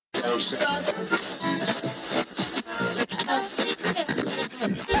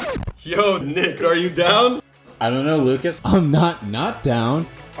Yo, Nick, are you down? I don't know, Lucas. I'm not down.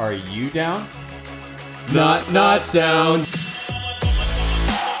 Are you down? Not down.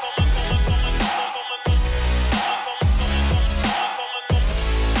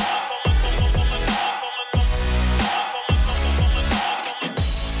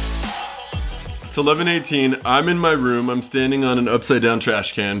 It's 11:18. I'm in my room. I'm standing on an upside down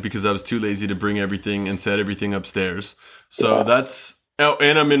trash can because I was too lazy to bring everything and set everything upstairs. So that's... Oh,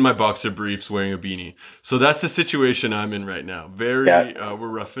 and I'm in my boxer briefs wearing a beanie. So that's the situation I'm in right now. We're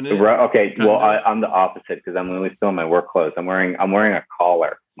roughing it. Okay, well, I'm the opposite because I'm really still in my work clothes. I'm wearing a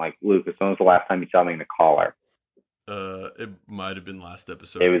collar. Like, Lucas, when was the last time you saw me in a collar? It might have been last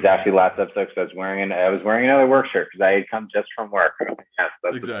episode. It was actually last episode because I was wearing another work shirt because I had come just from work. Yes,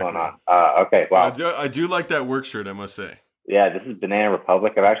 that's exactly. what's going on. Okay, wow. I do like that work shirt, I must say. Yeah, this is Banana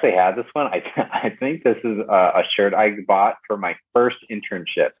Republic. I've actually had this one. I think this is a shirt I bought for my first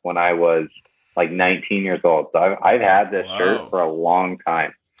internship when I was like 19 years old. So I've had this shirt for a long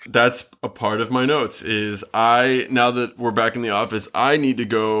time. That's a part of my notes is now that we're back in the office, I need to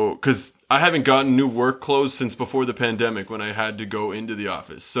go because I haven't gotten new work clothes since before the pandemic when I had to go into the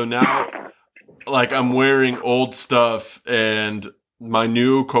office. So now like I'm wearing old stuff and my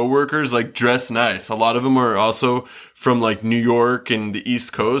new coworkers like dress nice. A lot of them are also from like New York and the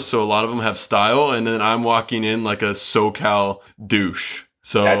East Coast. So a lot of them have style. And then I'm walking in like a SoCal douche.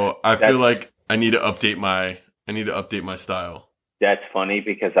 So I feel like I need to update my style. That's funny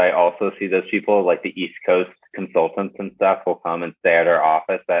because I also see those people like the East Coast consultants and stuff will come and stay at our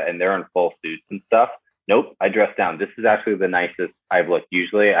office and they're in full suits and stuff. Nope, I dress down. This is actually the nicest I've looked.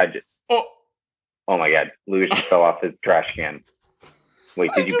 Usually oh my God, Louis just fell off his trash can.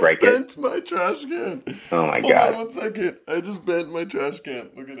 Wait, did you break it? I just bent my trash can. Oh my God. God. Hold on 1 second. I just bent my trash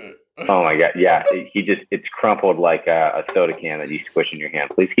can. Look at it. Oh my God. Yeah, it's crumpled like a soda can that you squish in your hand.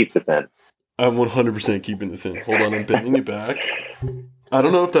 Please keep this in. I'm 100% keeping this in. Hold on, I'm bending it back. I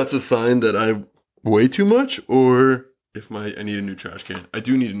don't know if that's a sign that I weigh too much or if I need a new trash can. I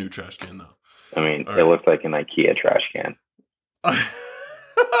do need a new trash can though. I mean, it looks like an IKEA trash can.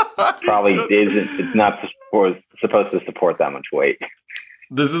 Probably isn't. It's not supposed to support that much weight.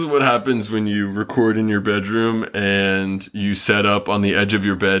 This is what happens when you record in your bedroom and you set up on the edge of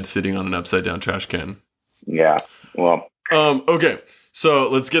your bed sitting on an upside down trash can. Yeah. Well. Okay. So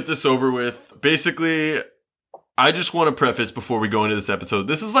let's get this over with. Basically, I just want to preface before we go into this episode.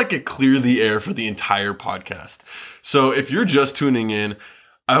 This is like a clear the air for the entire podcast. So if you're just tuning in,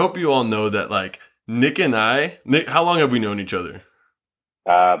 I hope you all know that like Nick, how long have we known each other?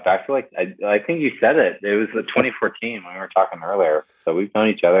 Back to like, I think you said it. It was 2014 when we were talking earlier. So we've known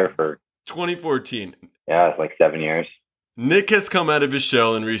each other for 2014. Yeah, it's like 7 years. Nick has come out of his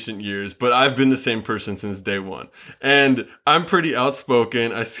shell in recent years, but I've been the same person since day one. And I'm pretty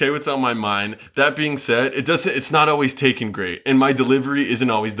outspoken. I say what's on my mind. That being said, it's not always taken great. And my delivery isn't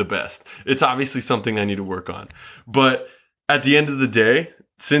always the best. It's obviously something I need to work on. But at the end of the day,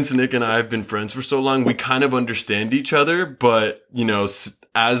 since Nick and I have been friends for so long, we kind of understand each other. But, you know,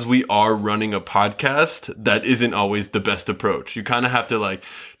 as we are running a podcast, that isn't always the best approach. You kind of have to like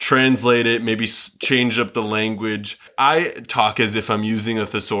translate it, maybe change up the language. I talk as if I'm using a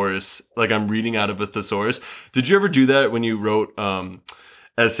thesaurus, like I'm reading out of a thesaurus. Did you ever do that when you wrote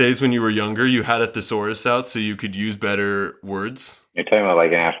essays when you were younger? You had a thesaurus out so you could use better words? You're talking about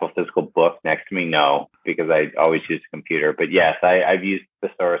like an actual physical book next to me? No, because I always use a computer. But yes, I've used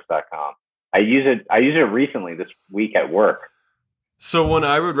thesaurus.com. I use it recently this week at work. So when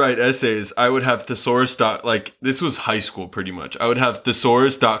I would write essays, I would have thesaurus. Like this was high school pretty much. I would have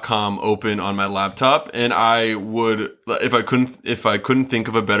thesaurus.com open on my laptop, and I would, if I couldn't think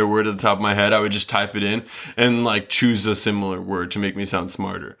of a better word at the top of my head, I would just type it in and like choose a similar word to make me sound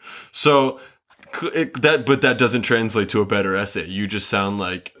smarter. So but that doesn't translate to a better essay. You just sound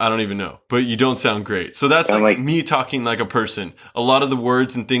like, I don't even know, but you don't sound great. So that's like me talking like a person. A lot of the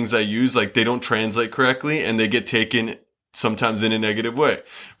words and things I use, like they don't translate correctly and they get taken sometimes in a negative way.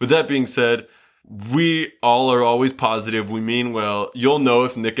 With that being said, we all are always positive. We mean well. You'll know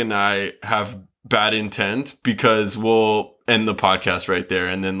if Nick and I have bad intent because we'll end the podcast right there.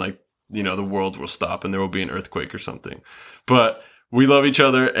 And then like, you know, the world will stop and there will be an earthquake or something. But we love each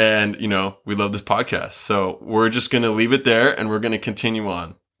other and, you know, we love this podcast. So we're just going to leave it there and we're going to continue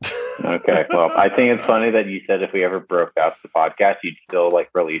on. Okay. Well, I think it's funny that you said if we ever broke out the podcast, you'd still like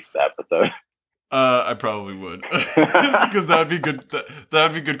release the episode. I probably would because that'd be good.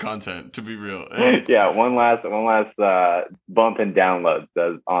 That'd be good content, to be real. Yeah, one last bump in downloads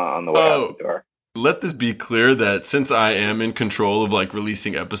on the way out the door. Let this be clear that since I am in control of like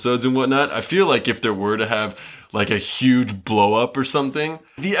releasing episodes and whatnot, I feel like if there were to have like a huge blow up or something,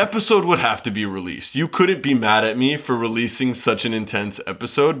 the episode would have to be released. You couldn't be mad at me for releasing such an intense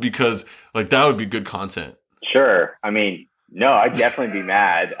episode because like that would be good content. Sure. I mean, no, I'd definitely be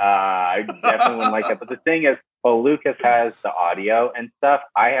mad. I definitely wouldn't like that. But the thing is, well, Lucas has the audio and stuff.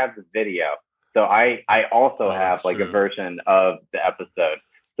 I have the video. So I also have like a version of the episode.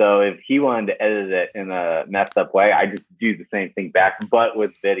 So if he wanted to edit it in a messed up way, I just do the same thing back, but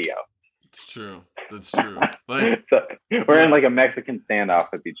with video. It's true. That's true. Like, so we're in like a Mexican standoff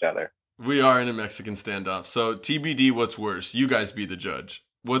with each other. We are in a Mexican standoff. So TBD, what's worse? You guys be the judge.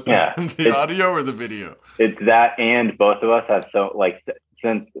 What the audio or the video? It's that, and both of us have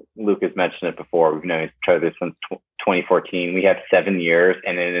since Lucas mentioned it before, we've known each other since 2014. We have 7 years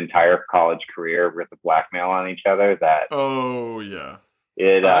and an entire college career with a blackmail on each other. That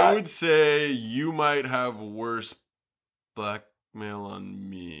I would say you might have worse blackmail on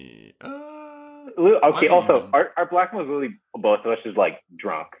me. Okay. Also, our blackmail is really both of us is like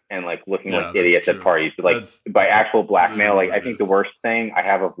drunk and like looking like idiots at parties. But, like by actual blackmail, like I think the worst thing I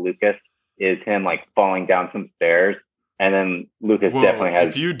have of Lucas is him like falling down some stairs, and then Lucas definitely has.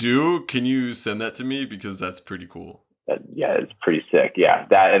 If you do, can you send that to me because that's pretty cool. Yeah, it's pretty sick. Yeah,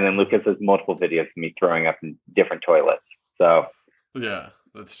 that, and then Lucas has multiple videos of me throwing up in different toilets. So yeah,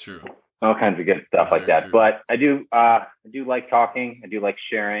 that's true. All kinds of good stuff like that. True. But I do like talking. I do like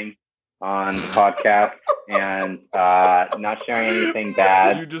sharing on the podcast and not sharing anything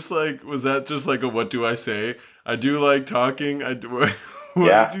bad. You just like, was that just like a what do I say? I do like talking. What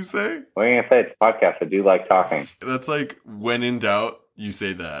did you say? What are you gonna say? It's a podcast. I do like talking. That's like when in doubt, you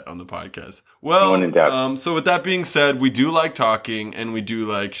say that on the podcast. Well, when in doubt. So with that being said, we do like talking and we do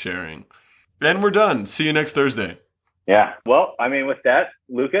like sharing. And we're done. See you next Thursday. Yeah. Well, I mean, with that,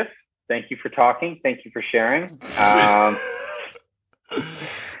 Lucas, thank you for talking. Thank you for sharing.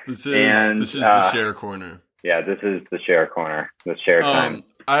 This is the share corner. Yeah, this is the share corner. The share time.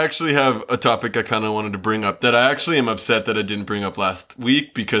 I actually have a topic I kind of wanted to bring up that I actually am upset that I didn't bring up last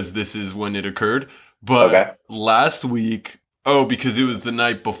week because this is when it occurred. But last week, because it was the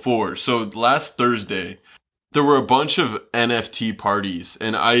night before. So last Thursday, there were a bunch of NFT parties,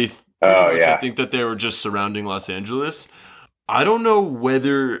 and I think that they were just surrounding Los Angeles. I don't know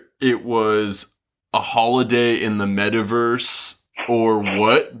whether it was a holiday in the metaverse or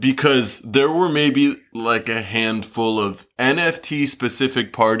what, because there were maybe like a handful of NFT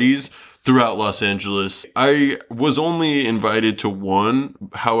specific parties throughout Los Angeles. I was only invited to one.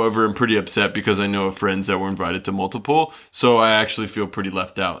 However, I'm pretty upset because I know of friends that were invited to multiple. So I actually feel pretty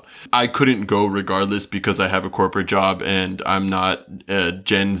left out. I couldn't go regardless because I have a corporate job and I'm not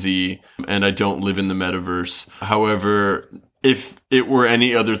Gen Z and I don't live in the metaverse. However, if it were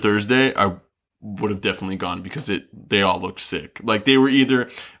any other Thursday, I would have definitely gone because they all looked sick. Like they were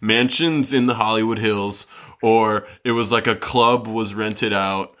either mansions in the Hollywood Hills, or it was like a club was rented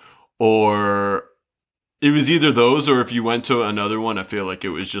out, or it was either those, or if you went to another one, I feel like it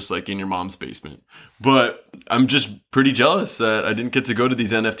was just like in your mom's basement. But I'm just pretty jealous that I didn't get to go to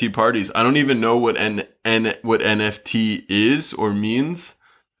these NFT parties. I don't even know what what NFT is or means,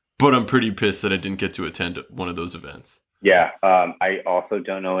 but I'm pretty pissed that I didn't get to attend one of those events. Yeah, I also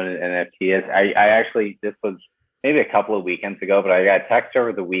don't know what an NFT is. I actually, this was maybe a couple of weekends ago, but I got a text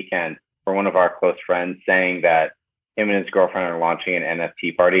over the weekend from one of our close friends saying that him and his girlfriend are launching an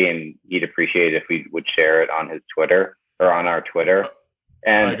NFT party and he'd appreciate it if we would share it on his Twitter or on our Twitter.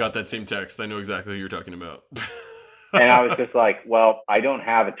 And I got that same text. I know exactly who you're talking about. And I was just like, well, I don't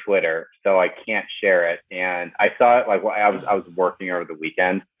have a Twitter, so I can't share it. And I saw it like I was working over the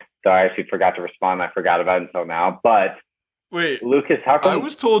weekend, so I actually forgot to respond. I forgot about it until now. But wait, Lucas, how come? I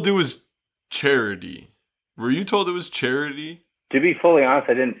was told it was charity. Were you told it was charity? To be fully honest,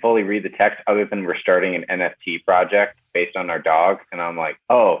 I didn't fully read the text other than we're starting an NFT project based on our dog. And I'm like,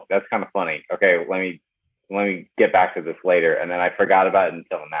 oh, that's kind of funny. Okay, let me get back to this later. And then I forgot about it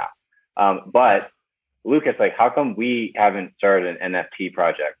until now. But Lucas, like, how come we haven't started an NFT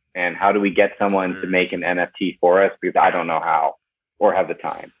project? And how do we get someone to make an NFT for us? Because I don't know how or have the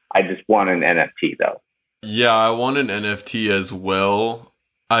time. I just want an NFT though. Yeah, I want an NFT as well.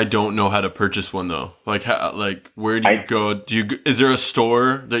 I don't know how to purchase one though. Like, where do you go? Is there a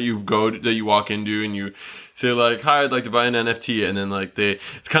store that you walk into and you say like, "Hi, I'd like to buy an NFT," and then like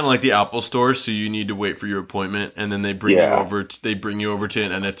it's kind of like the Apple store, so you need to wait for your appointment, and then they bring you over. They bring you over to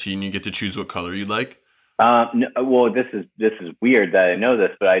an NFT, and you get to choose what color you like. No, well, this is weird that I know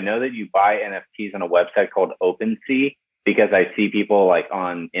this, but I know that you buy NFTs on a website called OpenSea. Because I see people like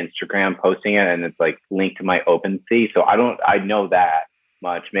on Instagram posting it and it's like linked to my OpenSea. So I know that.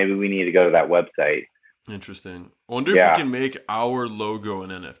 much. Maybe we need to go to that website. Interesting. I wonder if we can make our logo an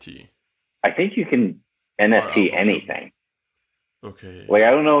NFT. I think you can NFT anything. Okay. Like,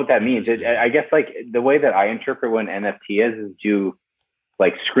 I don't know what that means. I guess like the way that I interpret what an NFT is you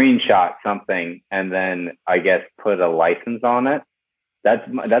like screenshot something and then I guess put a license on it. That's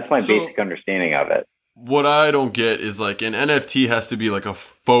my basic understanding of it. What I don't get is like an NFT has to be like a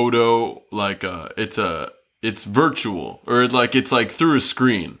photo, like it's virtual, or like it's like through a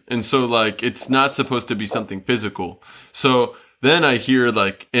screen, and so like it's not supposed to be something physical. So then I hear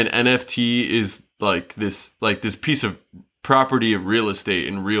like an NFT is like this piece of property of real estate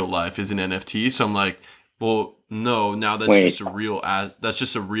in real life is an NFT. So I'm like, well, no, now that's just a real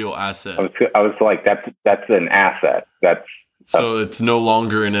asset. I was like, that's an asset. So it's no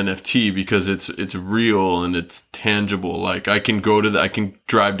longer an NFT because it's real and it's tangible. Like I can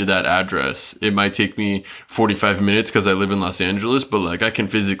drive to that address. It might take me 45 minutes because I live in Los Angeles, but like I can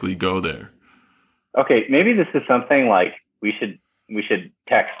physically go there. Okay, maybe this is something like we should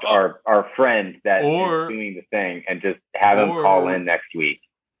text our friend that is doing the thing and just have him call in next week.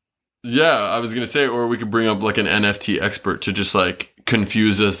 Yeah, I was gonna say, or we could bring up like an NFT expert to just like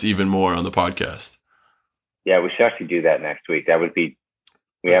confuse us even more on the podcast. Yeah, we should actually do that next week. That would be.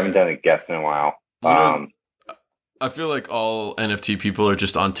 We haven't done a guest in a while. I feel like all NFT people are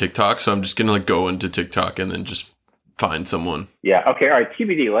just on TikTok, so I'm just gonna like go into TikTok and then just find someone. Yeah. Okay. All right.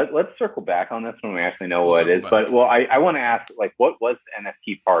 TBD. Let's circle back on this when we actually know what it is. But I want to ask, like, what was the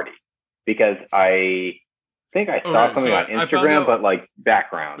NFT party? Because I think I saw something on Instagram, but like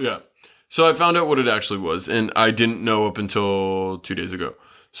background. Yeah. So I found out what it actually was, and I didn't know up until 2 days ago.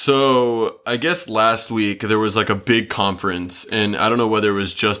 So I guess last week there was like a big conference, and I don't know whether it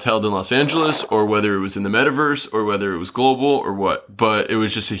was just held in Los Angeles or whether it was in the metaverse or whether it was global or what, but it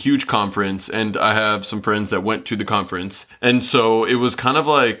was just a huge conference, and I have some friends that went to the conference. And so it was kind of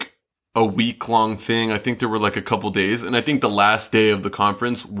like a week-long thing. I think there were like a couple days, and I think the last day of the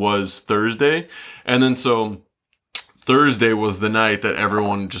conference was Thursday. And then so Thursday was the night that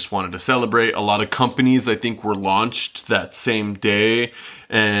everyone just wanted to celebrate. A lot of companies, I think, were launched that same day.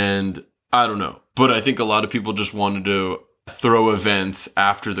 And I don't know. But I think a lot of people just wanted to throw events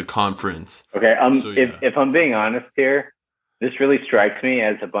after the conference. Okay. If I'm being honest here, this really strikes me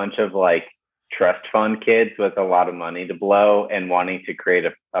as a bunch of like trust fund kids with a lot of money to blow and wanting to create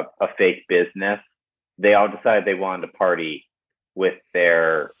a fake business. They all decided they wanted to party with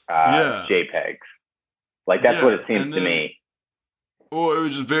their JPEGs. Like, that's what it seems to me. Well, it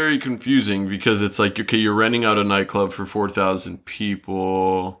was just very confusing because it's like, okay, you're renting out a nightclub for 4,000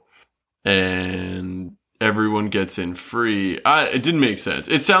 people and everyone gets in free. It didn't make sense.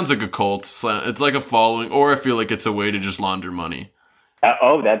 It sounds like a cult. It's like a following, or I feel like it's a way to just launder money.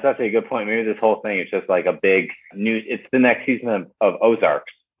 That's actually a good point. Maybe this whole thing is just like a big news. It's the next season of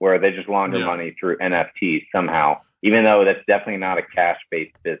Ozarks where they just launder money through NFTs somehow, even though that's definitely not a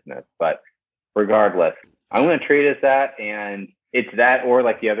cash-based business. But regardless, I'm going to treat it as that, and it's that, or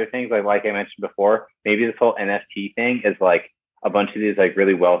like the other things, like I mentioned before, maybe this whole NFT thing is like a bunch of these like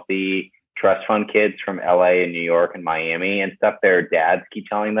really wealthy trust fund kids from LA and New York and Miami and stuff. Their dads keep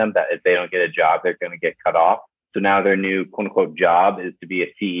telling them that if they don't get a job, they're going to get cut off. So now their new quote unquote job is to be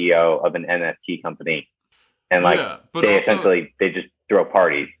a CEO of an NFT company, and like they just throw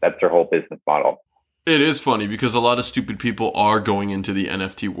parties. That's their whole business model. It is funny because a lot of stupid people are going into the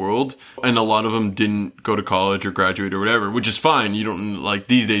NFT world, and a lot of them didn't go to college or graduate or whatever, which is fine. You don't, like,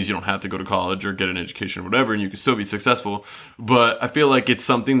 these days you don't have to go to college or get an education or whatever, and you can still be successful. But I feel like it's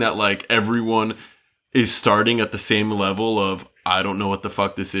something that like everyone is starting at the same level of, I don't know what the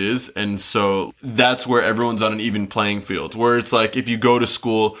fuck this is. And so that's where everyone's on an even playing field, where it's like, if you go to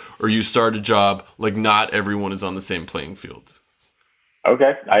school or you start a job, like not everyone is on the same playing field.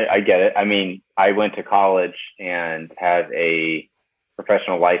 Okay, I get it. I mean, I went to college and have a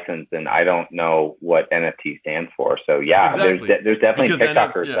professional license, and I don't know what NFT stands for. So yeah, exactly. there's definitely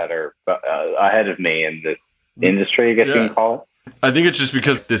TikTokers that are ahead of me in this industry, I guess you can call it. I think it's just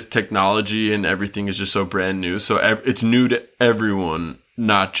because this technology and everything is just so brand new. So it's new to everyone,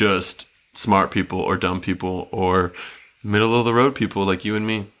 not just smart people or dumb people or middle of the road people like you and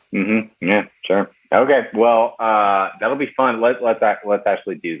me. Mm-hmm. Yeah, sure. Okay, well, that'll be fun. Let's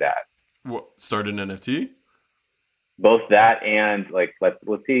actually do that. What, start an NFT? Both that and like let's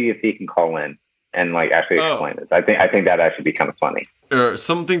see if he can call in and like actually explain this. I think that'd actually be kind of funny.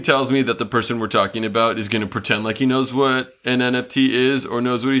 Something tells me that the person we're talking about is going to pretend like he knows what an NFT is or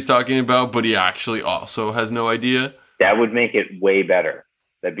knows what he's talking about, but he actually also has no idea. That would make it way better.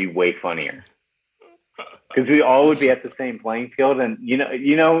 That'd be way funnier. because we all would be at the same playing field. And you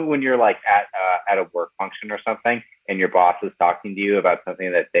know when you're like at a work function or something, and your boss is talking to you about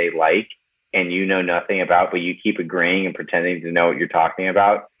something that they like, and you know nothing about, but you keep agreeing and pretending to know what you're talking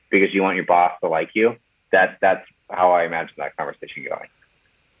about because you want your boss to like you. That's how I imagine that conversation going.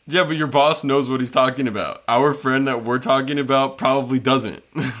 Yeah, but your boss knows what he's talking about. Our friend that we're talking about probably doesn't.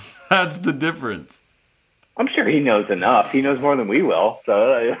 That's the difference. I'm sure he knows enough. He knows more than we will.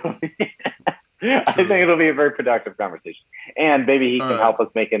 So I think it'll be a very productive conversation. And maybe he can help us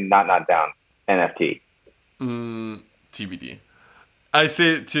make a not down NFT. TBD. I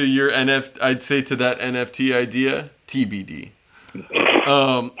say to your I'd say to that NFT idea, TBD.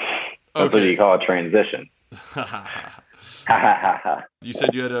 Okay. That's what you call a transition. You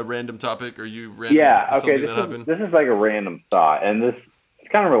said you had a random topic, or you random? Yeah. Okay. This is like a random thought, and this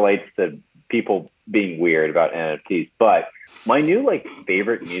kind of relates to people being weird about NFTs. But my new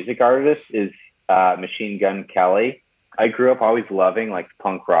favorite music artist is Machine Gun Kelly. I grew up always loving like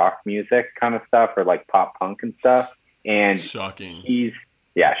punk rock music kind of stuff, or like pop punk and stuff. And shocking.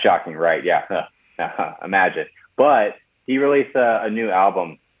 Shocking, right? Yeah. Imagine. But he released a new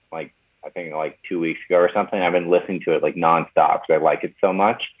album, I think 2 weeks ago or something. I've been listening to it nonstop because I like it so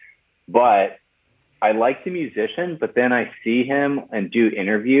much. But I like the musician, but then I see him and do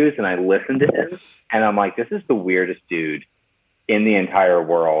interviews and I listen to him and I'm like, this is the weirdest dude in the entire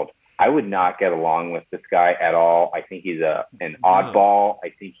world. I would not get along with this guy at all. I think he's an oddball. I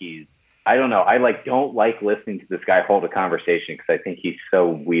think I don't know. I don't like listening to this guy hold a conversation because I think he's so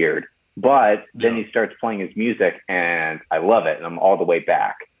weird. But then he starts playing his music and I love it and I'm all the way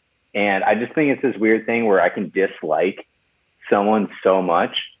back. And I just think it's this weird thing where I can dislike someone so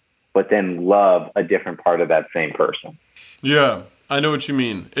much, but then love a different part of that same person. Yeah, I know what you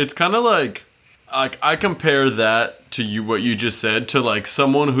mean. It's kind of like I compare that to what you just said to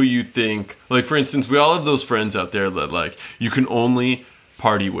someone who you think, for instance, we all have those friends out there that you can only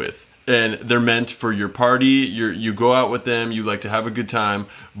party with. And they're meant for your party. You go out with them. You like to have a good time,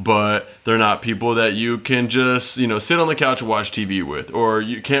 but they're not people that you can just sit on the couch and watch TV with, or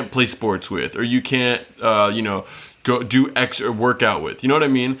you can't play sports with, or you can't go do extra workout with. You know what I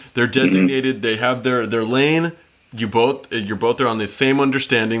mean? They're designated. Mm-hmm. They have their lane. You're both are on the same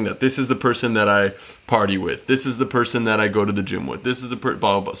understanding that this is the person that I party with. This is the person that I go to the gym with. This is the blah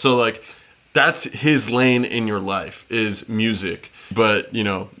blah blah. So that's his lane in your life is music. But,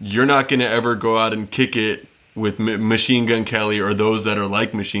 you're not going to ever go out and kick it with Machine Gun Kelly or those that are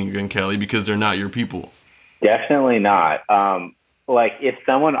like Machine Gun Kelly because they're not your people. Definitely not. If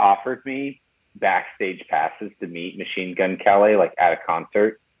someone offered me backstage passes to meet Machine Gun Kelly, at a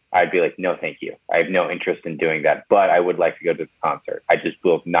concert, I'd be like, no, thank you. I have no interest in doing that, but I would like to go to the concert. I just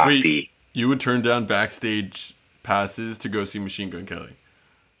will not be. You would turn down backstage passes to go see Machine Gun Kelly?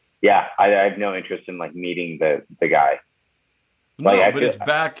 Yeah, I have no interest in meeting the guy. No, but it's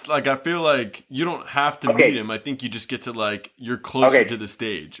back. I feel like you don't have to meet him. I think you just get to you're closer to the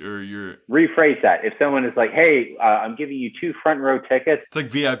stage, or you're. Rephrase that. If someone is like, "Hey, I'm giving you 2 front row tickets," it's like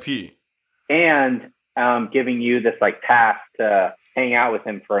VIP, and giving you this pass to hang out with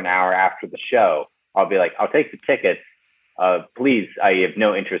him for an hour after the show, I'll be like, "I'll take the tickets. Please, I have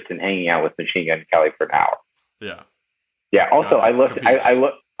no interest in hanging out with Machine Gun Kelly for an hour." Yeah. Yeah. Also,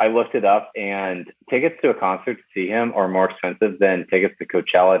 I looked it up, and tickets to a concert to see him are more expensive than tickets to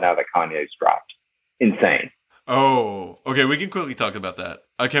Coachella now that Kanye's dropped. Insane. Oh, okay. We can quickly talk about that.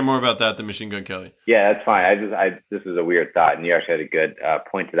 I care more about that than Machine Gun Kelly. Yeah, that's fine. This is a weird thought, and you actually had a good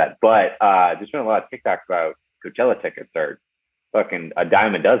point to that. But there's been a lot of TikToks about Coachella tickets are fucking a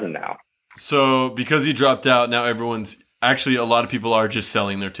dime a dozen now. So because he dropped out, now actually a lot of people are just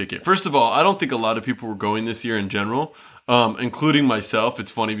selling their ticket. First of all, I don't think a lot of people were going this year in general. Including myself.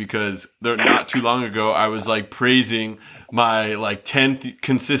 It's funny because not too long ago, I was praising my 10th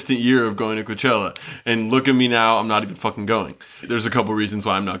consistent year of going to Coachella. And look at me now, I'm not even fucking going. There's a couple reasons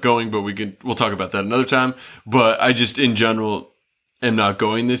why I'm not going, but we'll talk about that another time. But I just, in general, am not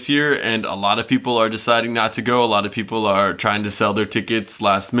going this year. And a lot of people are deciding not to go. A lot of people are trying to sell their tickets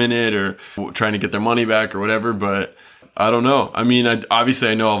last minute or trying to get their money back or whatever. But I don't know. I mean,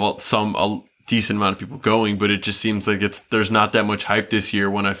 I know of a decent amount of people going, but it just seems like there's not that much hype this year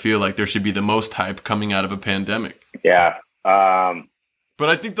when I feel like there should be the most hype coming out of a pandemic. Yeah. But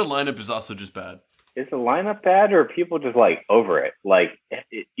I think the lineup is also just bad. Is the lineup bad, or are people just over it?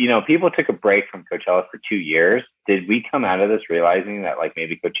 People took a break from Coachella for 2 years. Did we come out of this realizing that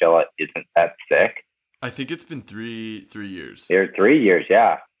maybe Coachella isn't that sick? I think it's been three years. There 3 years.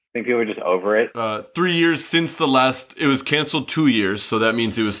 Yeah. I think people are just over it. 3 years since the last. It was canceled 2 years, so that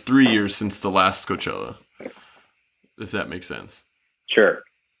means it was 3 years since the last Coachella. If that makes sense. Sure,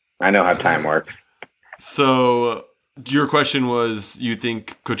 I know how time works. So your question was, you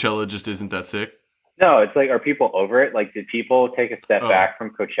think Coachella just isn't that sick? No, it's like, are people over it? Like, did people take a step back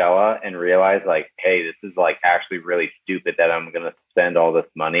from Coachella and realize, like, hey, this is like actually really stupid that I'm going to spend all this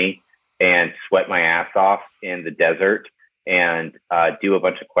money and sweat my ass off in the desert and do a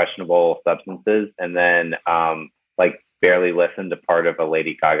bunch of questionable substances and then like barely listen to part of a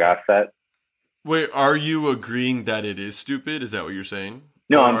Lady Gaga set? Wait, are you agreeing that it is stupid? Is that what you're saying?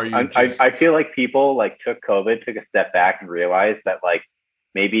 No, Or are you just... I feel like people like took COVID, took a step back and realized that like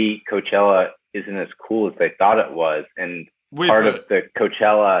maybe Coachella isn't as cool as they thought it was. And part of the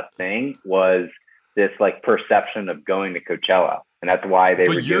Coachella thing was this like perception of going to Coachella. And that's why they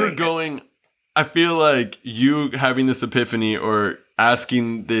were doing it. I feel like you having this epiphany or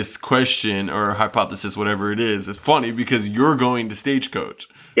asking this question or hypothesis, whatever it is funny because you're going to Stagecoach.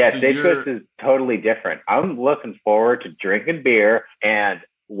 Yeah, so Stagecoach is totally different. I'm looking forward to drinking beer and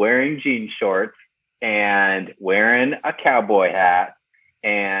wearing jean shorts and wearing a cowboy hat.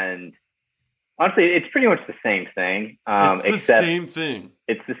 And honestly, it's pretty much the same thing. It's the same thing.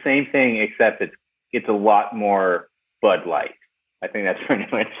 It's the same thing, except it's a lot more Bud Light. I think that's pretty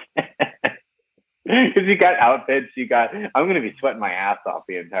much because you got outfits, I'm going to be sweating my ass off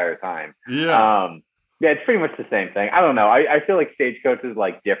the entire time. Yeah. Yeah, it's pretty much the same thing. I don't know. I feel like Stagecoach is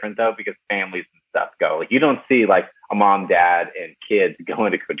like different though because families and stuff go. Like you don't see like a mom, dad, and kids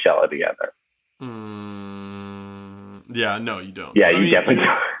going to Coachella together. Yeah, no, you don't. Yeah, you definitely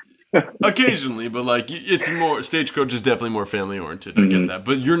don't. Occasionally, but like it's more Stagecoach is definitely more family oriented. I get that,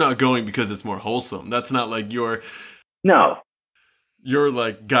 but you're not going because it's more wholesome. That's not like your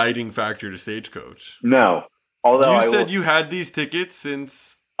like guiding factor to Stagecoach. No, although you said you had these tickets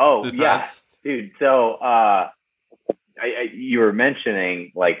since. Dude. So you were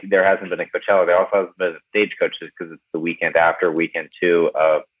mentioning like there hasn't been a Coachella. There also hasn't been a Stagecoach just because it's the weekend after weekend 2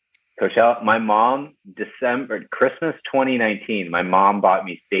 of Coachella. My mom, Christmas 2019, my mom bought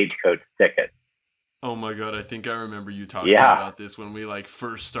me Stagecoach tickets. Oh my God. I think I remember you talking about this when we like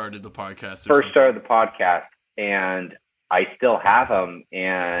first started the podcast. And I still have them.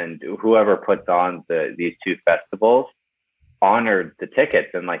 And whoever puts on these 2 festivals honored the tickets.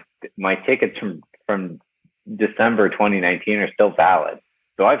 And like my tickets from December 2019 are still valid.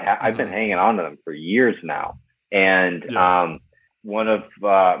 So I've been hanging on to them for years now. And one of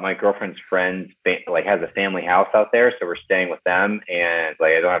my girlfriend's friends like has a family house out there, so we're staying with them, and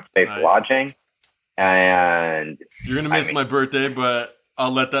like I don't have to pay for lodging. And you're gonna miss my birthday, but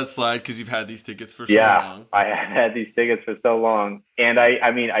I'll let that slide because you've had these tickets for so long. I have had these tickets for so long, and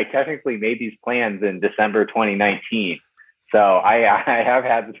I technically made these plans in December 2019. So I have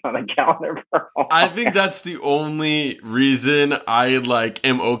had this on the calendar for a while. I think that's the only reason I like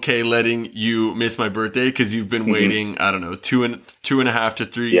am okay letting you miss my birthday because you've been waiting, I don't know, two and a half to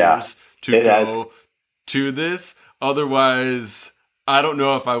 3 years to go to this. Otherwise, I don't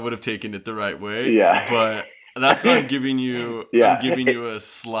know if I would have taken it the right way. Yeah. But that's why I'm giving you I'm giving you a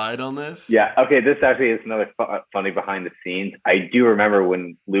slide on this. Yeah. Okay. This actually is another funny behind the scenes. I do remember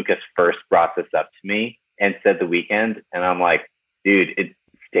when Lucas first brought this up to me and said the weekend, and I'm like, dude, it's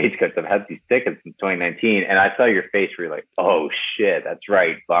Stagecoach. I've had these tickets since 2019, and I saw your face where you're like, oh shit, that's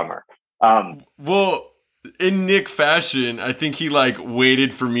right, bummer. Well, in Nick fashion, I think he like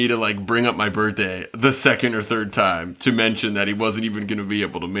waited for me to like bring up my birthday the second or third time to mention that he wasn't even going to be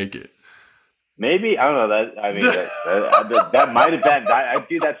able to make it. Maybe, I don't know. That might have been. I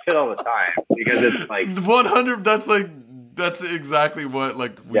do that shit all the time because it's like 100. That's exactly what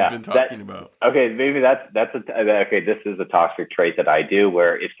like we've been talking about. Okay, maybe this is a toxic trait that I do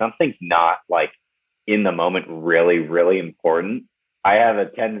where if something's not like in the moment really, really important, I have a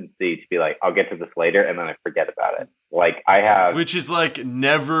tendency to be like, I'll get to this later, and then I forget about it. Like I have, which is like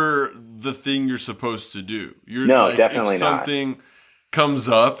never the thing you're supposed to do. Definitely if something comes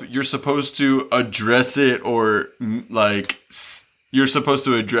up, you're supposed to address it or like you're supposed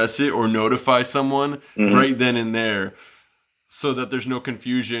to address it or notify someone right then and there. So that there's no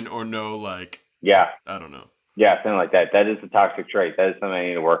confusion or no like, I don't know. Yeah, something like that. That is a toxic trait. That is something I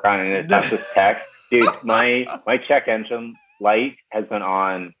need to work on. And it's not just text. Dude, my check engine light has been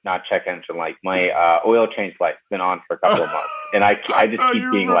on, not check engine light, my oil change light has been on for a couple of months. And I just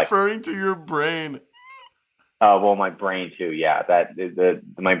keep being like. Referring to your brain. Well, my brain too. Yeah,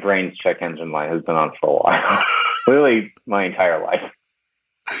 my brain's check engine light has been on for a while. Literally my entire life.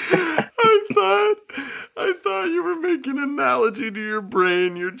 I thought you were making an analogy to your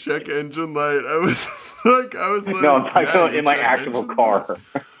brain, your check engine light. I was like, no, I'm talking about in my actual car.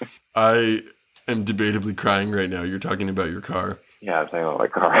 I am debatably crying right now. You're talking about your car. Yeah, I'm talking about my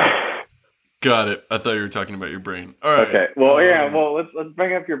car. Got it. I thought you were talking about your brain. All right. Okay. Well, yeah. Well, let's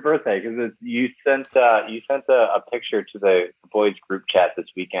bring up your birthday because you sent a picture to the boys group chat this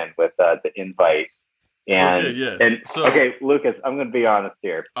weekend with the invite. And, okay, yes. And, so, okay, Lucas, I'm going to be honest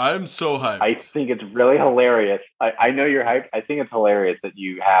here. I'm so hyped. I think it's really hilarious. I know you're hyped. I think it's hilarious that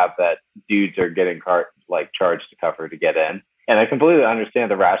you have that dudes are getting charged to cover to get in. And I completely understand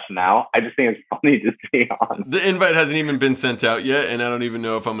the rationale. I just think it's funny to see on. The invite hasn't even been sent out yet, and I don't even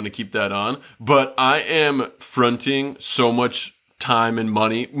know if I'm going to keep that on. But I am fronting so much time and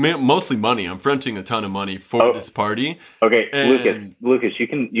money, mostly money. I'm fronting a ton of money for this party. Okay, Lucas, you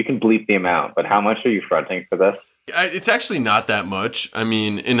can bleep the amount, but how much are you fronting for this? It's actually not that much. I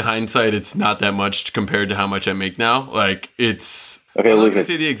mean, in hindsight, it's not that much compared to how much I make now. Like, it's... Okay, I'm not Lucas. going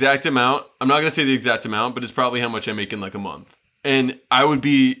to say the exact amount. But it's probably how much I make in like a month. And I would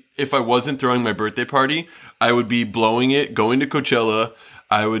be, if I wasn't throwing my birthday party, I would be blowing it, going to Coachella.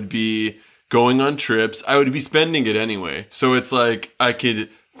 I would be going on trips. I would be spending it anyway. So it's like I could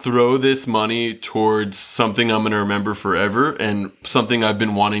throw this money towards something I'm going to remember forever and something I've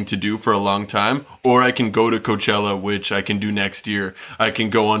been wanting to do for a long time. Or I can go to Coachella, which I can do next year. I can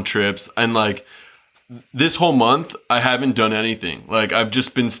go on trips. And like, this whole month, I haven't done anything. Like, I've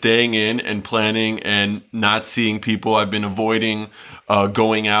just been staying in and planning and not seeing people. I've been avoiding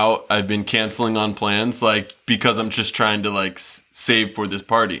going out. I've been canceling on plans, like, because I'm just trying to, like, save for this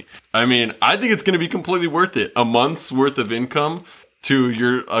party. I mean, I think it's going to be completely worth it. A month's worth of income to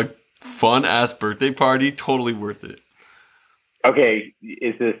your fun-ass birthday party, totally worth it. Okay,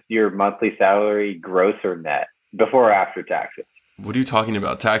 is this your monthly salary gross or net? Before or after taxes? What are you talking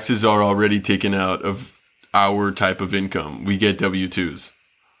about? Taxes are already taken out of our type of income. We get W-2s.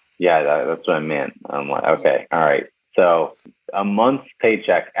 Yeah, that's what I meant. I'm like, okay, all right. So a month's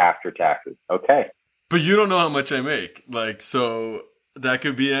paycheck after taxes. Okay. But you don't know how much I make. Like, so that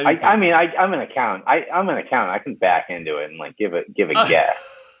could be anything. I'm an accountant. I'm an accountant. I can back into it and like give a guess.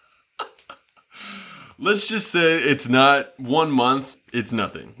 Let's just say it's not 1 month. It's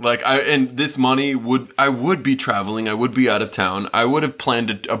nothing. Like and this money I would be traveling. I would be out of town. I would have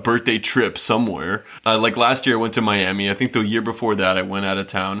planned a birthday trip somewhere. Like last year I went to Miami. I think the year before that I went out of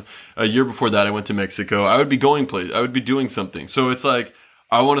town. A year before that I went to Mexico. I would be going places. I would be doing something. So it's like,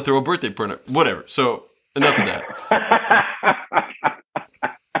 I want to throw a birthday party. Whatever. So enough of that.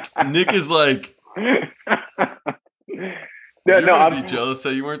 Nick is like, I'm jealous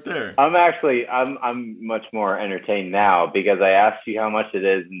that you weren't there. I'm much more entertained now because I asked you how much it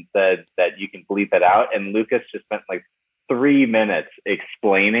is and said that you can bleep it out. And Lucas just spent like 3 minutes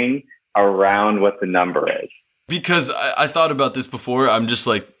explaining around what the number is. Because I thought about this before. I'm just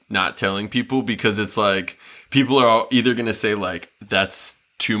like not telling people because it's like people are either going to say like, that's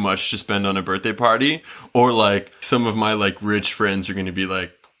too much to spend on a birthday party, or like some of my like rich friends are going to be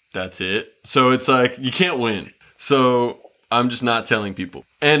like, that's it. So it's like, you can't win. So I'm just not telling people.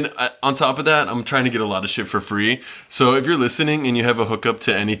 And on top of that, I'm trying to get a lot of shit for free. So if you're listening and you have a hookup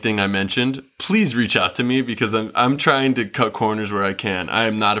to anything I mentioned, please reach out to me because I'm trying to cut corners where I can. I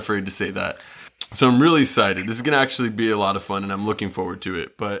am not afraid to say that. So I'm really excited. This is going to actually be a lot of fun and I'm looking forward to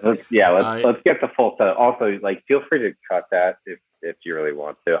it. But let's get the full set. Also, like, feel free to cut that if you really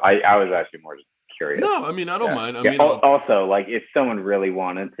want to. I was actually more just curious. No, I mean, I don't mind. I mean, also, like, if someone really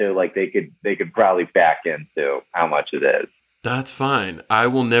wanted to, like, they could probably back into how much it is. That's fine. I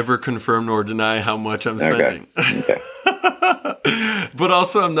will never confirm nor deny how much I'm spending. Okay. But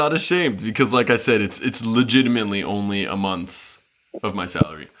also, I'm not ashamed because, like I said, it's legitimately only a month's of my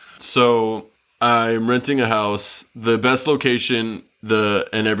salary. So I'm renting a house. The best location,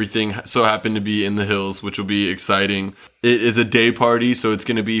 and everything so happened to be in the hills, which will be exciting. It is a day party, so it's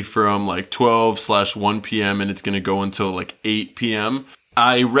going to be from like 12/1 p.m. and it's going to go until like 8 p.m.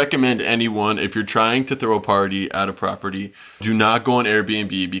 I recommend anyone, if you're trying to throw a party at a property, do not go on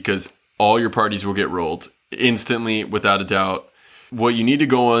Airbnb because all your parties will get rolled instantly, without a doubt. What you need to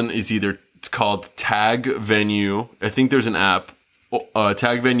go on is it's called Tag Venue. I think there's an app,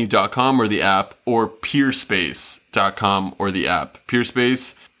 tagvenue.com or the app, or peerspace.com or the app.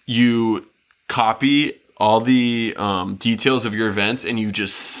 Peerspace, you copy all the details of your events and you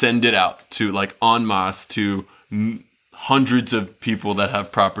just send it out to like en masse to hundreds of people that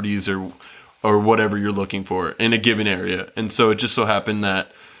have properties or whatever you're looking for in a given area. And so it just so happened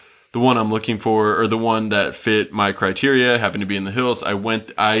that the one I'm looking for, or the one that fit my criteria, happened to be in the hills.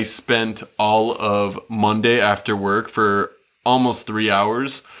 I spent all of Monday after work for almost 3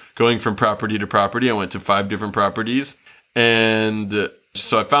 hours going from property to property. I went to 5 different properties. And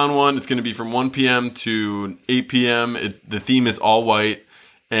so I found one. It's going to be from 1 p.m. to 8 p.m. The theme is all white.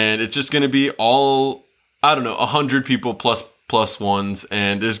 And it's just going to be all, I don't know, 100 people plus plus ones,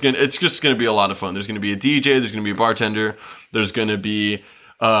 and it's just gonna be a lot of fun. There's gonna be a DJ, there's gonna be a bartender, there's gonna be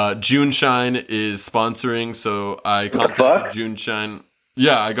June Shine is sponsoring, so I contacted June Shine.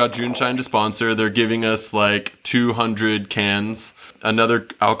 Yeah, I got June Shine to sponsor. They're giving us like 200 cans. Another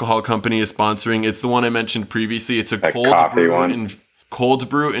alcohol company is sponsoring. It's the one I mentioned previously. It's a cold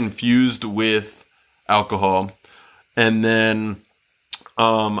brew infused with alcohol. And then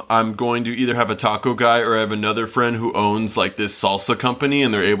I'm going to either have a taco guy or I have another friend who owns like this salsa company,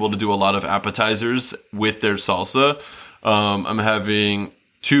 and they're able to do a lot of appetizers with their salsa. I'm having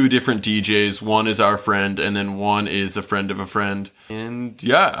 2 different DJs. One is our friend, and then one is a friend of a friend. And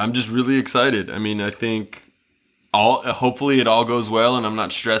yeah, I'm just really excited. I mean, I think hopefully it all goes well and I'm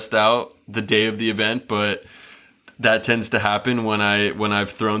not stressed out the day of the event, but that tends to happen when I've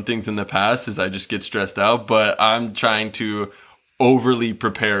thrown things in the past, is I just get stressed out. But I'm trying to overly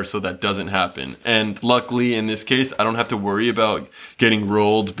prepare so that doesn't happen. And luckily in this case, I don't have to worry about getting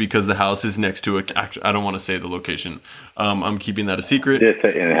rolled because the house is next to I don't want to say the location. I'm keeping that a secret.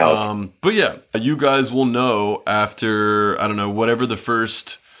 But yeah, you guys will know after, I don't know, whatever the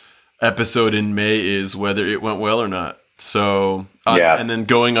first episode in May is, whether it went well or not. So, and then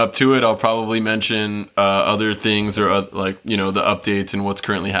going up to it, I'll probably mention other things or the updates and what's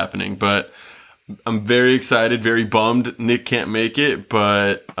currently happening. But I'm very excited, very bummed Nick can't make it,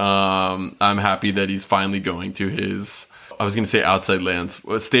 but I'm happy that he's finally going to his, I was going to say outside lands,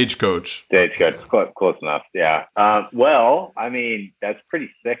 Stagecoach. Close enough, yeah. Well, I mean, that's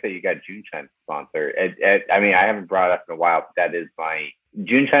pretty sick that you got June Shine sponsor. I mean, I haven't brought it up in a while, but that is my,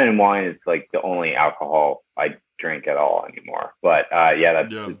 June Shine and wine is like the only alcohol I drink at all anymore. But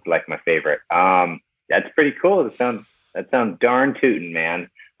that's like my favorite. That's pretty cool. That sounds darn tootin', man.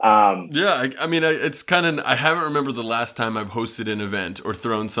 I mean, it's kind of, I haven't remembered the last time I've hosted an event or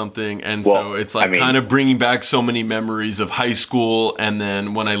thrown something. And so it's like kind of bringing back so many memories of high school. And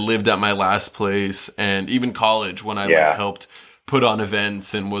then when I lived at my last place and even college, when I helped put on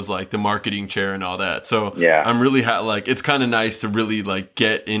events and was like the marketing chair and all that. So I'm really it's kind of nice to really like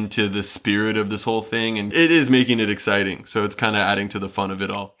get into the spirit of this whole thing. And it is making it exciting. So it's kind of adding to the fun of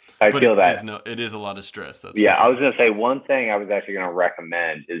it all. I feel that. It is a lot of stress. That's I was going to say one thing I was actually going to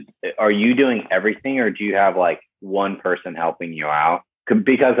recommend is, are you doing everything or do you have like one person helping you out?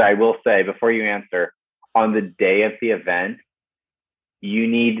 Because I will say, before you answer, on the day of the event,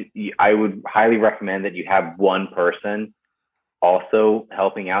 I would highly recommend that you have one person also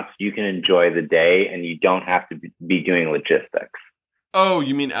helping out so you can enjoy the day and you don't have to be doing logistics. Oh,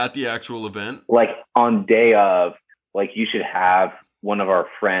 you mean at the actual event? Like on day of, like you should have one of our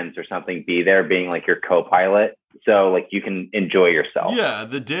friends or something be there being like your co-pilot. So like you can enjoy yourself. Yeah.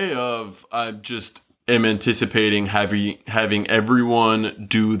 The day of, I just am anticipating having everyone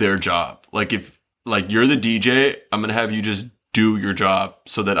do their job. Like if like you're the DJ, I'm going to have you just do your job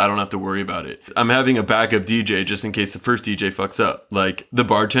so that I don't have to worry about it. I'm having a backup DJ just in case the first DJ fucks up. Like the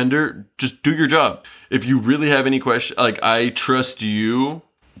bartender, just do your job. If you really have any questions, like I trust you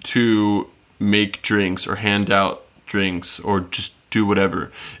to make drinks or hand out drinks or just do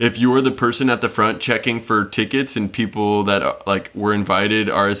whatever. If you're the person at the front checking for tickets and people that like were invited,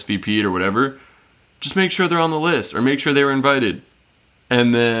 RSVP'd or whatever, just make sure they're on the list or make sure they were invited.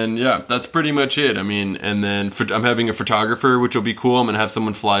 And then, that's pretty much it. I mean, and then I'm having a photographer, which will be cool. I'm going to have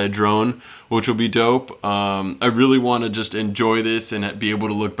someone fly a drone, which will be dope. I really want to just enjoy this and be able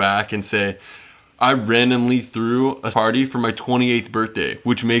to look back and say, I randomly threw a party for my 28th birthday,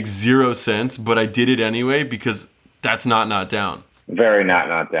 which makes 0 sense, but I did it anyway because that's not down. Very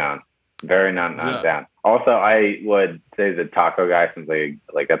not down. Very not down. Also, I would say the taco guy seems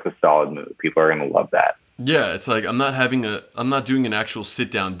like that's a solid move. People are going to love that. Yeah, it's like I'm not doing an actual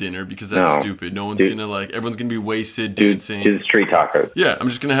sit down dinner because that's stupid. No one's gonna everyone's gonna be wasted dancing. Do street tacos. Yeah, I'm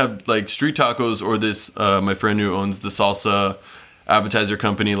just gonna have like street tacos or this my friend who owns the salsa appetizer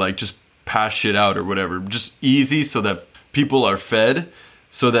company just pass shit out or whatever. Just easy so that people are fed.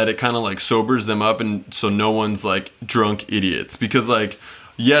 So that it kind of sobers them up and so no one's drunk idiots. Because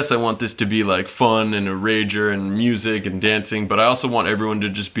yes, I want this to be fun and a rager and music and dancing, but I also want everyone to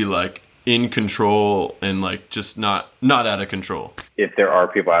just be in control and just not out of control. If there are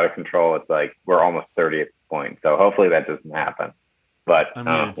people out of control, it's we're almost 30 at this point. So hopefully that doesn't happen. But I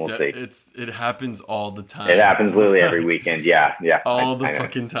mean, we'll see. It happens all the time. It happens literally every weekend. Yeah. All the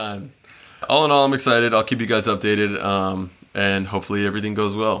fucking time. All in all, I'm excited. I'll keep you guys updated. And hopefully everything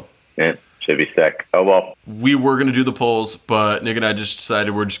goes well. Yeah, should be sick. Oh, well. We were going to do the polls, but Nick and I just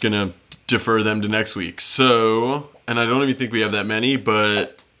decided we're just going to defer them to next week. So, and I don't even think we have that many,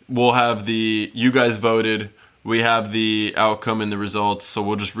 but we'll have you guys voted We have the outcome and the results, so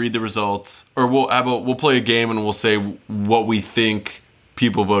we'll just read the results, or we'll play a game and we'll say what we think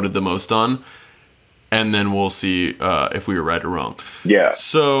people voted the most on, and then we'll see if we were right or wrong. Yeah.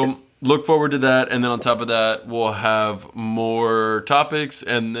 So look forward to that, and then on top of that, we'll have more topics,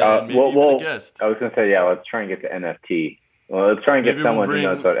 and then maybe even a guest. I was going to say, yeah, let's try and get to NFT. Well, let's try and get someone who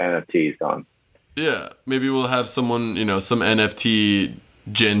knows what NFTs on. Yeah, maybe we'll have someone, some NFT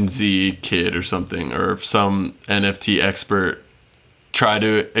Gen Z kid or something, or some NFT expert try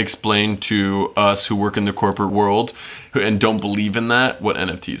to explain to us who work in the corporate world and don't believe in that what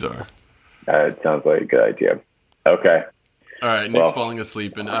NFTs are. It sounds like a good idea. Okay. All right, Nick's falling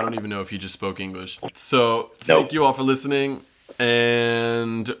asleep, and I don't even know if he just spoke English. So thank you all for listening,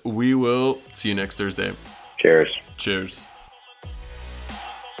 and we will see you next Thursday. Cheers. Cheers.